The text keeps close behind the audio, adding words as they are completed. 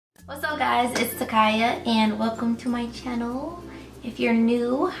What's up guys, it's Takaiyaa and welcome to my channel. If you're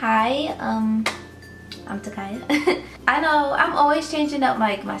new, hi, I'm Takaiyaa. I know I'm always changing up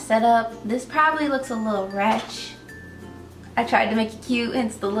my setup. This probably looks a little ratchet. I tried to make it cute,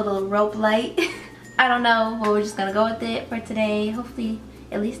 hence the little rope light. I don't know, but we're just gonna go with it for today. Hopefully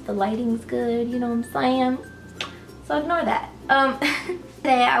at least the lighting's good, you know what I'm saying? So ignore that.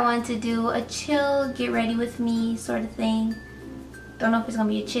 Today I wanted to do a chill, get ready with me sort of thing. Don't know if it's gonna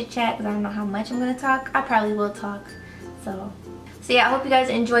be a chit chat because I don't know how much I'm gonna talk. I probably will talk. So yeah, I hope you guys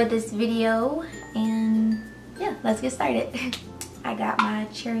enjoyed this video and yeah, let's get started. I got my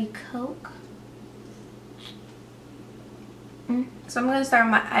cherry coke. So I'm gonna start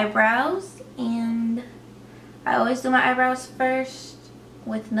with my eyebrows, and I always do my eyebrows first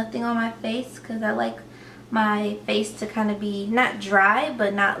with nothing on my face because I like my face to kind of be not dry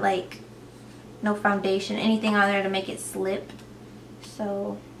but not like no foundation, anything on there to make it slip.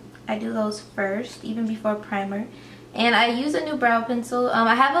 So I do those first, even before primer. And I use a new brow pencil.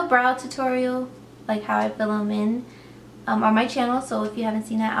 I have a brow tutorial, like how I fill them in, on my channel. So if you haven't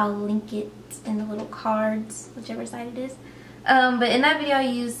seen that, I'll link it in the little cards, whichever side it is. But in that video I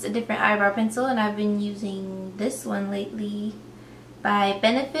used a different eyebrow pencil, and I've been using this one lately by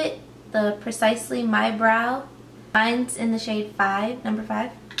Benefit, the Precisely My Brow. Mine's in the shade 5, number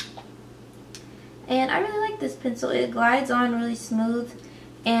 5. And I really like this pencil. It glides on really smooth.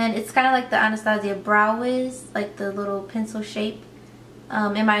 And it's kind of like the Anastasia Brow Wiz, like the little pencil shape.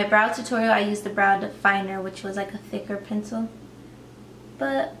 In my brow tutorial I used the Brow Definer, which was like a thicker pencil.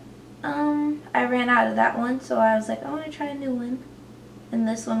 But I ran out of that one, so I was like, I want to try a new one. And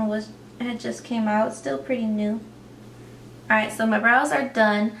this one had just came out, still pretty new. Alright, so my brows are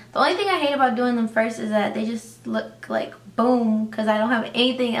done. The only thing I hate about doing them first is that they just look like boom, because I don't have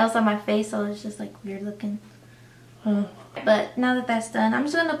anything else on my face, so it's just like weird looking. But now that that's done, I'm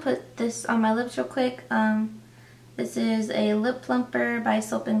just going to put this on my lips real quick. This is a lip plumper by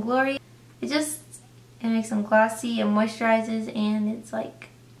Soap&Glory. It makes them glossy and moisturizes, and it's like,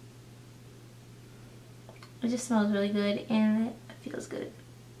 it just smells really good and it feels good.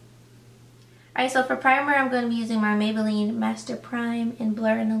 Alright, so for primer I'm going to be using my Maybelline MasterPrime in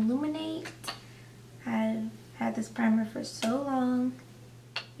Blur and Illuminate. I've had this primer for so long.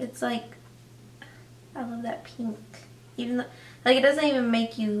 It's like, I love that pink. Even though, like, it doesn't even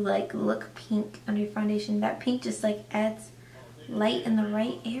make you like look pink under your foundation. That pink just like adds light in the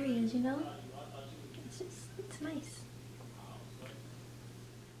right areas, you know? It's nice.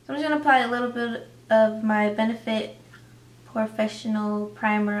 So I'm just going to apply a little bit of my Benefit Porefessional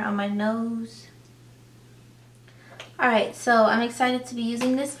primer on my nose. Alright, so I'm excited to be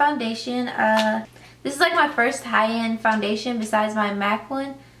using this foundation. This is like my first high-end foundation besides my MAC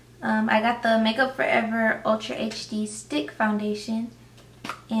one. I got the Makeup Forever Ultra HD Stick Foundation,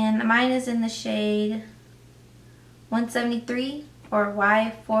 and mine is in the shade 173 or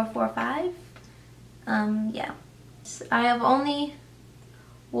Y445. Yeah. So I have only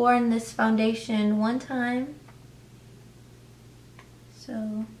worn this foundation one time.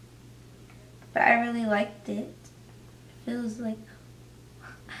 So, but I really liked it. It feels like,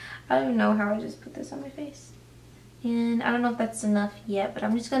 I don't even know how I just put this on my face. And I don't know if that's enough yet, but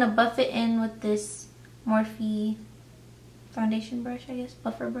I'm just going to buff it in with this Morphe foundation brush, I guess,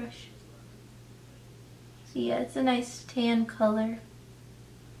 buffer brush. So yeah, it's a nice tan color.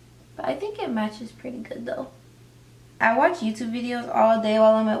 But I think it matches pretty good though. I watch YouTube videos all day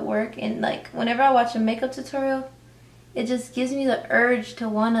while I'm at work, and like whenever I watch a makeup tutorial, it just gives me the urge to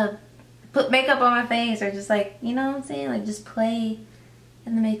want to put makeup on my face, or just like, you know what I'm saying? Like just play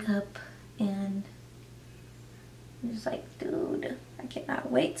in the makeup, and I'm just like, dude, I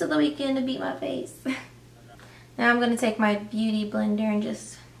cannot wait till the weekend to beat my face. Now I'm going to take my beauty blender and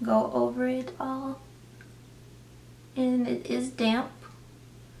just go over it all. And it is damp.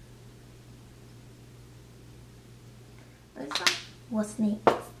 What's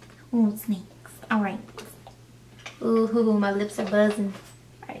next? What's next? Alright. Ooh, my lips are buzzing.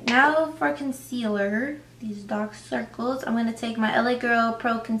 Alright, now for concealer, these dark circles, I'm going to take my LA Girl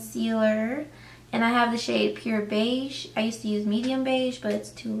Pro Concealer, and I have the shade Pure Beige. I used to use medium beige, but it's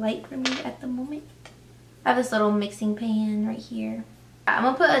too light for me at the moment. I have this little mixing pan right here. I'm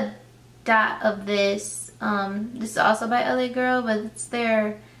going to put a dot of this. This is also by LA Girl, but it's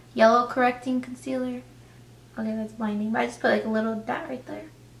their yellow correcting concealer. Okay, that's blinding, but I just put like a little dot right there.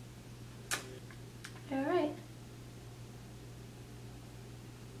 Alright.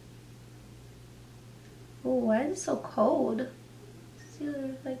 Oh, why is it so cold? Concealer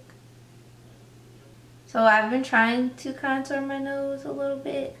is like... So I've been trying to contour my nose a little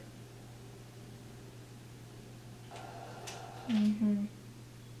bit.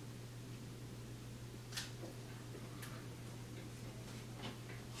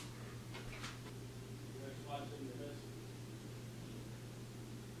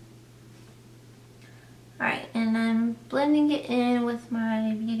 Alright, and I'm blending it in with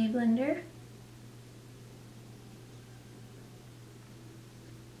my beauty blender.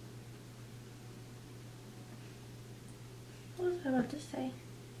 What was I about to say?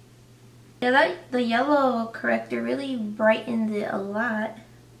 Yeah, the yellow corrector really brightened it a lot.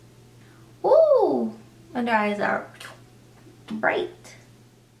 Ooh! Under eyes are bright.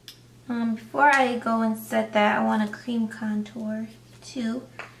 Before I go and set that, I want a cream contour too.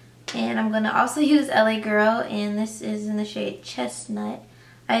 And I'm going to also use LA Girl, and this is in the shade Chestnut.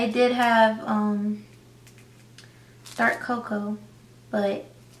 I did have dark cocoa, but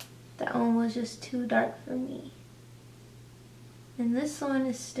that one was just too dark for me. And this one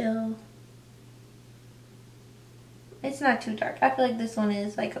is still, it's not too dark. I feel like this one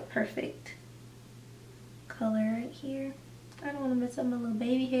is like a perfect color right here. I don't want to mess up my little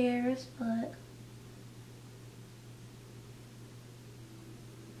baby hairs, but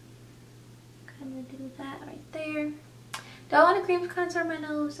kind of do that right there. Do I want to cream contour my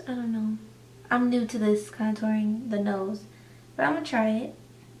nose? I don't know. I'm new to this contouring the nose, but I'm gonna try it.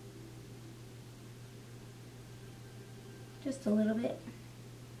 Just a little bit.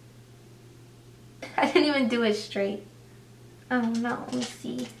 I didn't even do it straight. Oh no, let me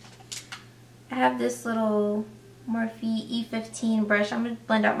see. I have this little Morphe E15 brush. I'm going to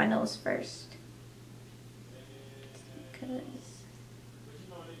blend out my nose first. Because...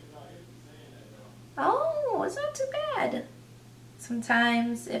 oh, it's not too bad.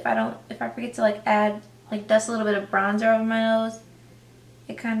 Sometimes if I forget to like add, like dust a little bit of bronzer over my nose,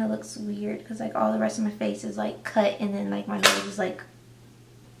 it kind of looks weird because like all the rest of my face is like cut and then like my nose is like...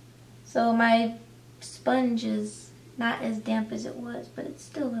 so my sponge is not as damp as it was, but it's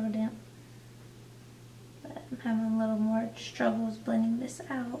still a little damp. But I'm having a little more struggles blending this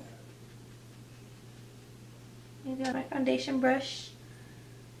out. Maybe on my foundation brush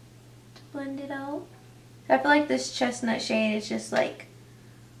to blend it out. I feel like this chestnut shade is just like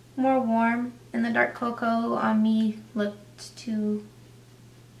more warm, and the dark cocoa on me looked too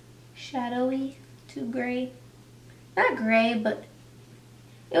shadowy, too gray. Not gray, but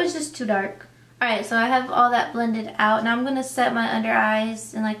it was just too dark. Alright, so I have all that blended out. Now I'm going to set my under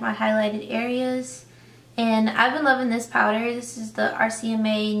eyes and like my highlighted areas. And I've been loving this powder. This is the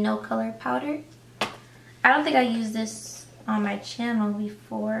RCMA No Color powder. I don't think I used this on my channel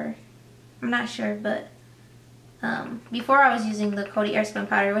before. I'm not sure, but before I was using the Coty Airspun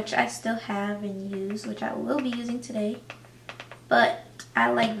powder, which I still have and use, which I will be using today. But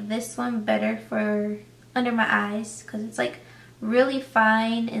I like this one better for under my eyes because it's like really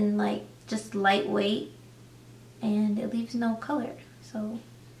fine and like just lightweight, and it leaves no color. So,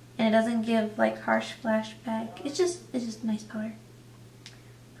 and it doesn't give like harsh flashback. It's just nice powder.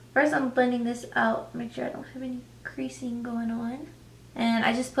 First I'm blending this out, make sure I don't have any creasing going on. And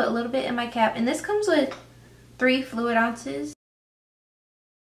I just put a little bit in my cap, and this comes with 3 fluid ounces.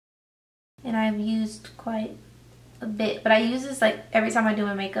 And I've used quite a bit, but I use this like every time I do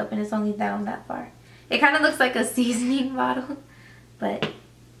my makeup, and it's only down that far. It kind of looks like a seasoning bottle, but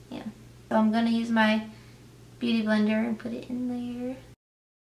yeah. So I'm gonna use my beauty blender and put it in there.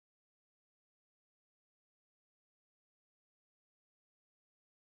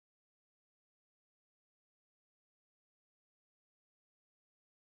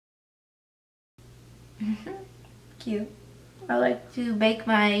 Cute. I like to bake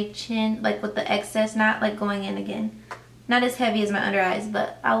my chin like with the excess, not like going in again. Not as heavy as my under eyes,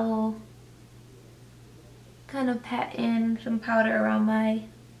 but I will kind of pat in some powder around my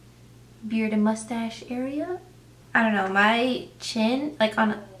beard and mustache area. I don't know, my chin, like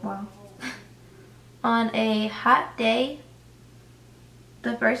on a hot day,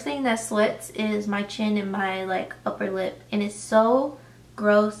 the first thing that sweats is my chin and my like upper lip, and it's so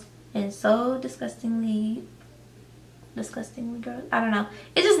gross and so disgustingly gross. I don't know,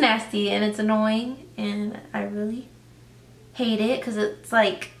 it's just nasty and it's annoying, and I really hate it because it's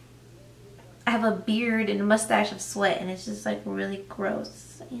like I have a beard and a mustache of sweat, and it's just like really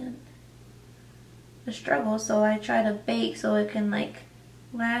gross and a struggle. So I try to bake so it can like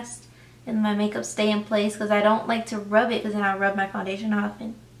last and my makeup stay in place, because I don't like to rub it because then I'll rub my foundation off,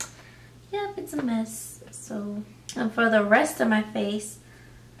 and yep, it's a mess. So for the rest of my face,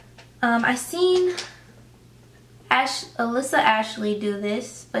 I seen Alyssa Ashley do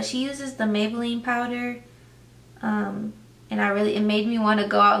this, but she uses the Maybeliine powder, and it made me want to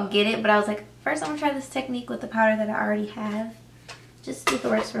go out and get it, but I was like, first I'm gonna try this technique with the powder that I already have, just see if it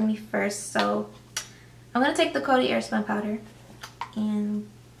works for me first. So I'm gonna take the Coty Airspun powder, and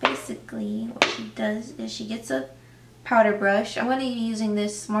basically what she does is she gets a powder brush. I'm gonna be using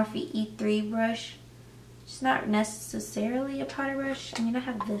this Morphe E3 brush. It's not necessarily a powder brush. I mean, I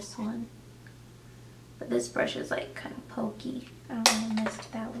have this one, But this brush is like kind of pokey. I don't want to miss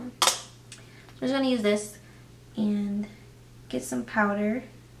that one. So I'm just going to use this and get some powder.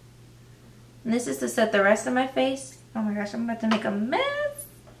 And this is to set the rest of my face. Oh my gosh, I'm about to make a mess.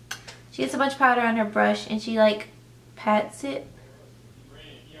 She gets a bunch of powder on her brush and she like pats it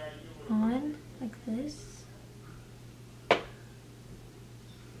on like this.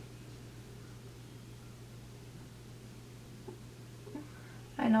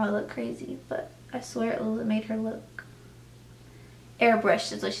 I know I look crazy, but I swear it made her look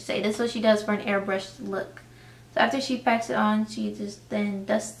airbrushed is what she say. This is what she does for an airbrushed look. So after she packs it on, she just then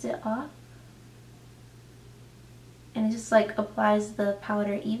dusts it off. And it just like applies the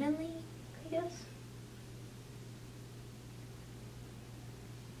powder evenly, I guess.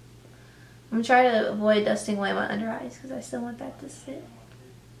 I'm gonna try to avoid dusting away my under eyes because I still want that to sit.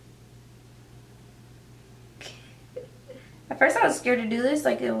 At first I was scared to do this,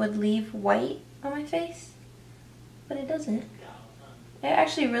 like it would leave white on my face, but it doesn't. It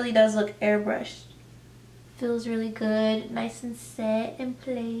actually really does look airbrushed. Feels really good, nice and set in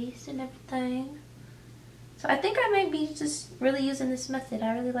place and everything. So I think I might be just really using this method.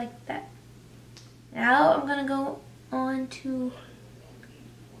 I really like that. Now I'm gonna go on to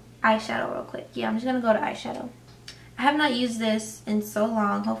eyeshadow real quick. Yeah, I'm just gonna go to eyeshadow. I have not used this in so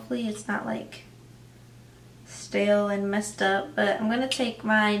long. Hopefully it's not like stale and messed up, but I'm gonna take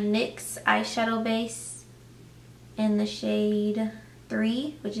my NYX eyeshadow base in the shade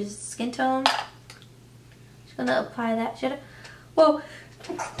 3, which is Skin Tone. Just gonna apply that shadow. Whoa!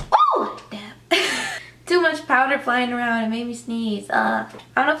 Oh! Damn. Too much powder flying around. It made me sneeze. I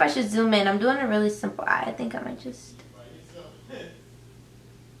don't know if I should zoom in. I'm doing a really simple eye. I think I might just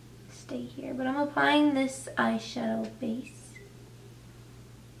stay here. But I'm applying this eyeshadow base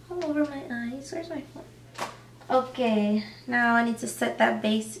all over my eyes. Where's my phone? Okay, now I need to set that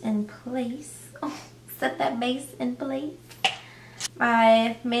base in place. Oh, set that base in place.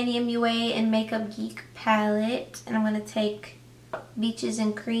 My MannyMUA and MakeupGeek palette. And I'm going to take Beaches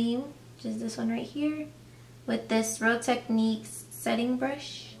and Cream, which is this one right here, with this Real Techniques setting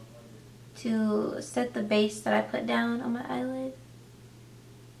brush to set the base that I put down on my eyelid.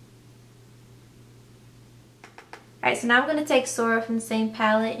 Alright, so now I'm going to take Sora from the same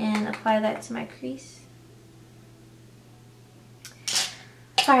palette and apply that to my crease.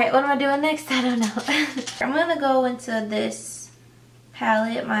 Alright, what am I doing next? I don't know. I'm going to go into this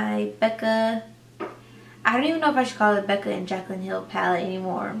palette, my BECCA. I don't even know if I should call it BECCA and Jaclyn Hill palette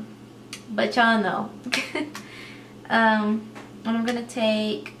anymore. But y'all know. And I'm going to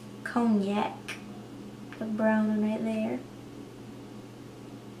take Cognac, the brown one right there.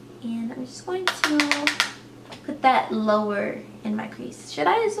 And I'm just going to put that lower in my crease. Should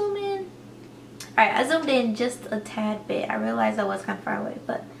I zoom in? Alright, I zoomed in just a tad bit. I realized I was kind of far away,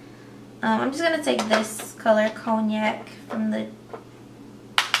 but I'm just going to take this color, Cognac, from the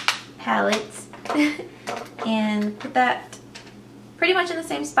palette and put that pretty much in the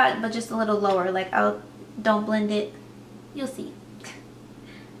same spot, but just a little lower. Like, don't blend it. You'll see.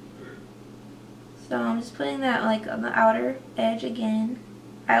 So I'm just putting that like on the outer edge again.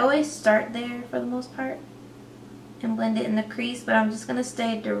 I always start there for the most part and blend it in the crease, but I'm just going to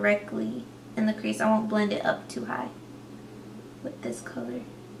stay directly in the crease. I won't blend it up too high with this color.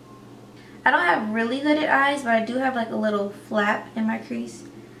 I don't have really hooded eyes, but I do have like a little flap in my crease.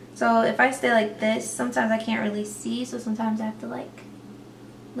 So if I stay like this, sometimes I can't really see, so sometimes I have to like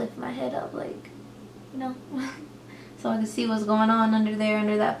lift my head up, like, you know, so I can see what's going on under there,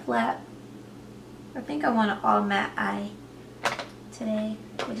 under that flap. I think I want an all matte eye today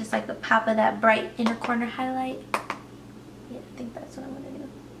with just like the pop of that bright inner corner highlight. Yeah, I think that's what I'm gonna do.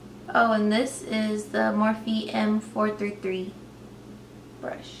 Oh, and this is the Morphe M433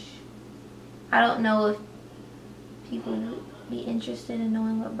 brush. I don't know if people would be interested in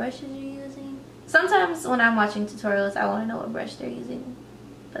knowing what brushes you're using. Sometimes when I'm watching tutorials, I want to know what brush they're using,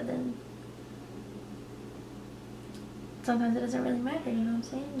 but then sometimes it doesn't really matter, you know what I'm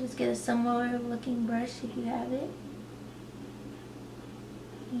saying? Just get a similar looking brush if you have it,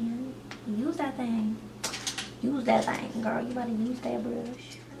 and use that thing. Use that thing, girl. You gotta use that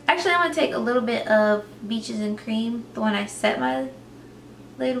brush. Actually, I'm gonna take a little bit of Beaches and Cream, the one I set my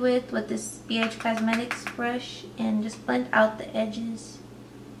lid with this BH Cosmetics brush, and just blend out the edges.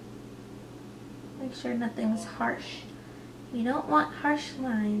 Make sure nothing's harsh. You don't want harsh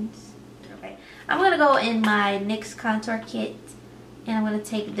lines. Okay, I'm gonna go in my NYX contour kit, and I'm gonna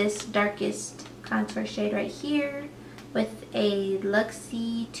take this darkest contour shade right here with a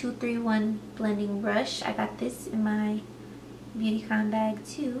Luxie 231 blending brush. I got this in my Beautycon bag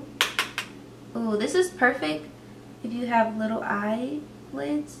too. Ooh, this is perfect if you have little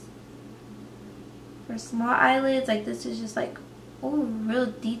eyelids. for small eyelids. Like this is just like, oh, real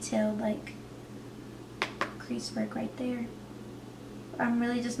detailed like crease work right there. I'm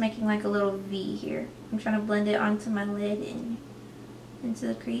really just making like a little V here. I'm trying to blend it onto my lid and into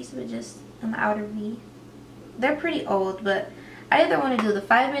the crease, but just on the outer V. They're pretty old, but I either want to do the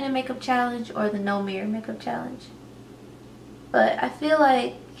 5-minute makeup challenge or the no mirror makeup challenge. But I feel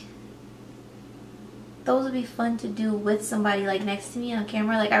like those would be fun to do with somebody like next to me on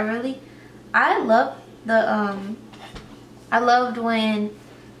camera. Like I love the I loved when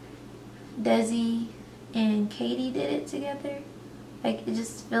Desi and Katie did it together. Like I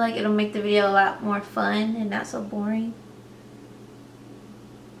just feel like it'll make the video a lot more fun and not so boring.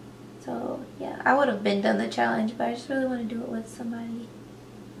 So yeah, I would have been done the challenge, but I just really want to do it with somebody.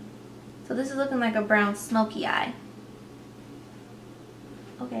 So this is looking like a brown smoky eye.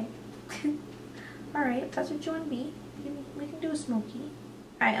 Okay. Alright, if that's what you want to be, we can do a smoky.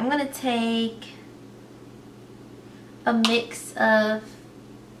 Alright, I'm going to take a mix of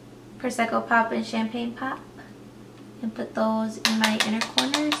Prosecco Pop and Champagne Pop and put those in my inner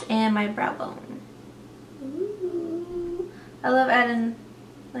corners and my brow bone. Ooh. I love adding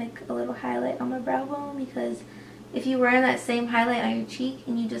like a little highlight on my brow bone, because if you wear that same highlight on your cheek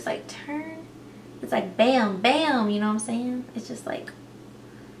and you just like turn, it's like bam, bam, you know what I'm saying? It's just like,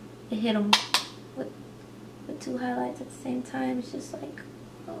 it hit them with 2 highlights at the same time. It's just like,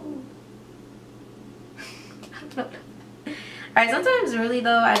 oh. I don't know. Alright, sometimes really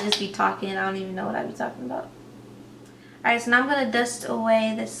though, I just be talking. I don't even know what I be talking about. Alright, so now I'm going to dust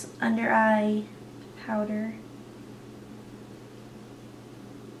away this under eye powder.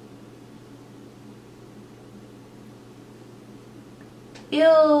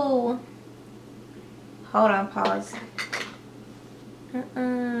 Ew. Hold on, pause.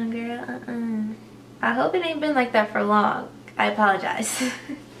 Girl, I hope it ain't been like that for long. I apologize.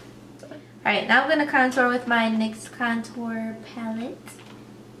 Alright, now I'm going to contour with my NYX Contour Palette.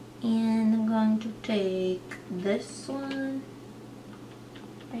 And I'm going to take this one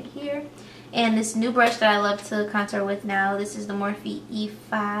right here. And this new brush that I love to contour with now. This is the Morphe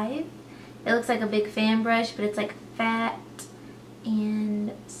E5. It looks like a big fan brush, but it's like fat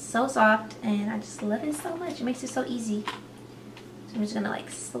and so soft. And I just love it so much. It makes it so easy. So I'm just going to like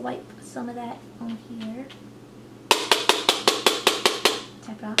swipe some of that on here.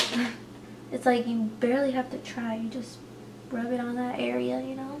 Tap it off. It's like you barely have to try. You just rub it on that area,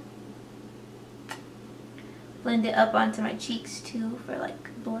 you know. Blend it up onto my cheeks too for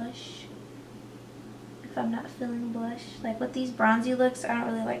like blush. If I'm not feeling blush. Like with these bronzy looks, I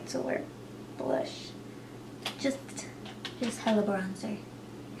don't really like to wear blush. Just hella bronzer.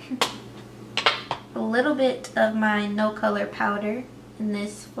 A little bit of my no color powder in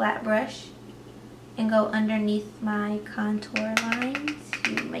this flat brush and go underneath my contour lines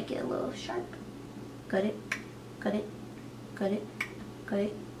to make it a little sharp. Cut it, cut it, cut it, cut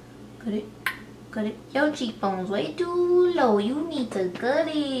it, cut it, cut it. Your cheekbones way too low. You need to cut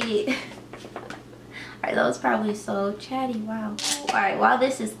it. Alright, that was probably so chatty. Wow. Alright, while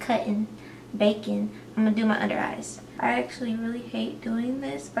this is cutting, baking, I'm gonna do my under eyes. I actually really hate doing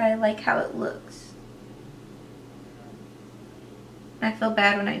this, but I like how it looks. I feel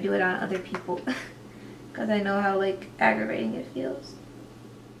bad when I do it on other people because I know how like aggravating it feels.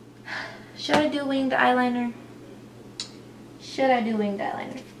 Should I do winged eyeliner? Should I do winged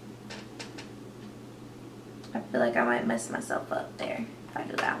eyeliner? I feel like I might mess myself up there if I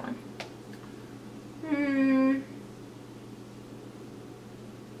do that one.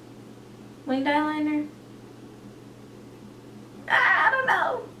 Winged eyeliner? I don't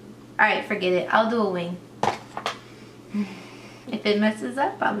know. Alright, forget it. I'll do a wing. If it messes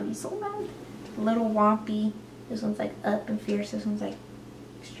up, I'm gonna be so mad. A little wompy. This one's like up and fierce. This one's like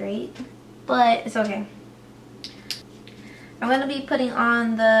straight. But it's okay. I'm gonna be putting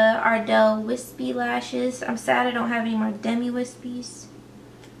on the Ardell Wispie lashes. I'm sad I don't have any more demi wispies.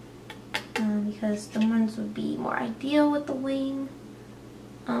 Because the ones would be more ideal with the wing.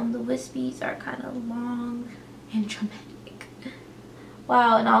 The wispies are kind of long and dramatic.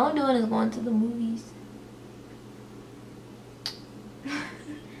 Wow, and all I'm doing is going to the movies.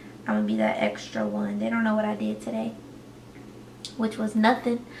 I'm gonna be that extra one. They don't know what I did today, which was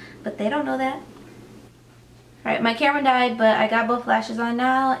nothing, but they don't know that. Alright, my camera died, but I got both lashes on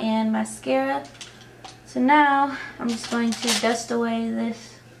now and mascara. So now I'm just going to dust away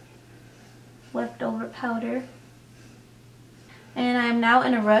this leftover powder. And I'm now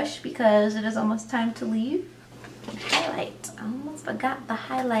in a rush because it is almost time to leave. Highlight. I almost forgot the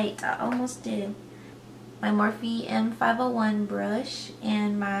highlight. I almost did. My Morphe M501 brush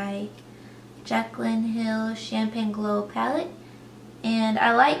and my Jaclyn Hill Champagne Glow palette. And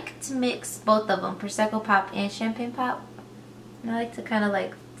I like to mix both of them, Prosecco Pop and Champagne Pop. And I like to kind of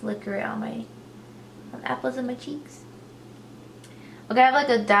like flicker it on the apples of my cheeks. Okay, I have like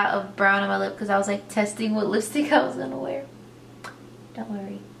a dot of brown on my lip because I was like testing what lipstick I was gonna wear. Don't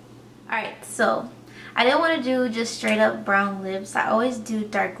worry. Alright, so I didn't want to do just straight up brown lips. I always do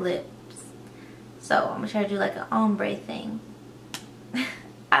dark lips. So I'm gonna try to do like an ombre thing.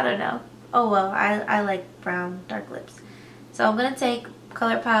 I don't know. Oh well, I like brown dark lips. So I'm gonna take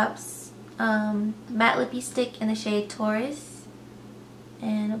ColourPop's matte lippy stick in the shade Taurus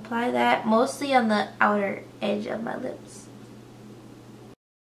and apply that mostly on the outer edge of my lips.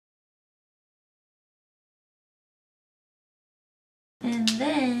 And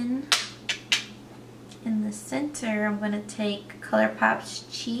then in the center, I'm gonna take ColourPop's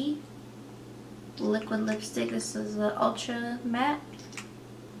Chit liquid lipstick. This is the ultra matte.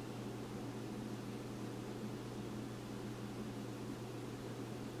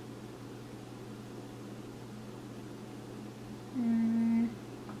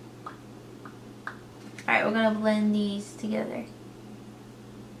 Alright, we're gonna blend these together.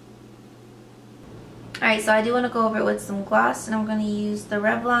 Alright, so I do want to go over it with some gloss, and I'm going to use the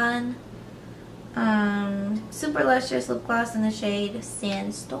Revlon Super Lustrous Lip Gloss in the shade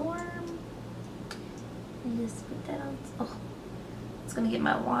Sandstorm. And just put that on. Oh, it's going to get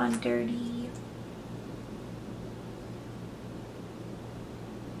my wand dirty.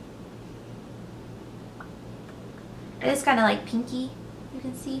 It is kind of like pinky, you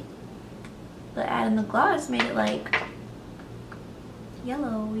can see. But adding the gloss made it like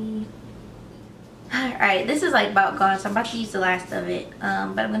yellowy. Alright, this is like about gone, so I'm about to use the last of it. But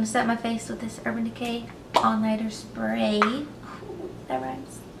I'm going to set my face with this Urban Decay All-Nighter Spray. Ooh, that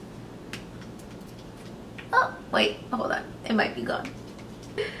rhymes. Oh, wait, hold on. It might be gone.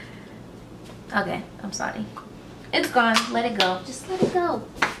 Okay, I'm sorry. It's gone. Let it go. Just let it go.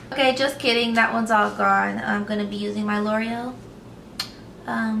 Okay, just kidding. That one's all gone. I'm going to be using my Loreal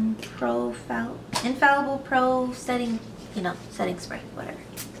Infallible Pro setting, setting spray, whatever.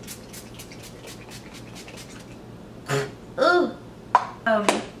 Ooh.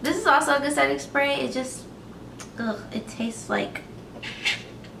 This is also a good setting spray. It just, it tastes like,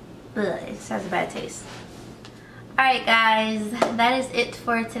 it just has a bad taste. Alright guys, that is it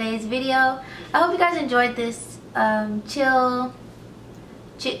for today's video. I hope you guys enjoyed this chill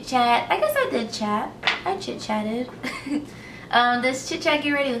chit chat. I guess I did chat. I chit chatted. This chit chat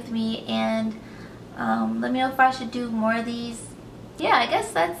get ready with me, and let me know if I should do more of these. Yeah, I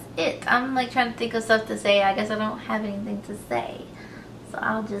guess that's it. I'm like trying to think of stuff to say. I guess I don't have anything to say, so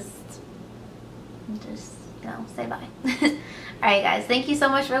I'll just say bye. Alright guys, thank you so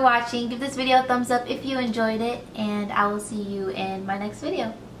much for watching. Give this video a thumbs up if you enjoyed it, and I will see you in my next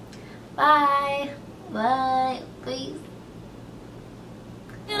video. Bye. Bye. Peace.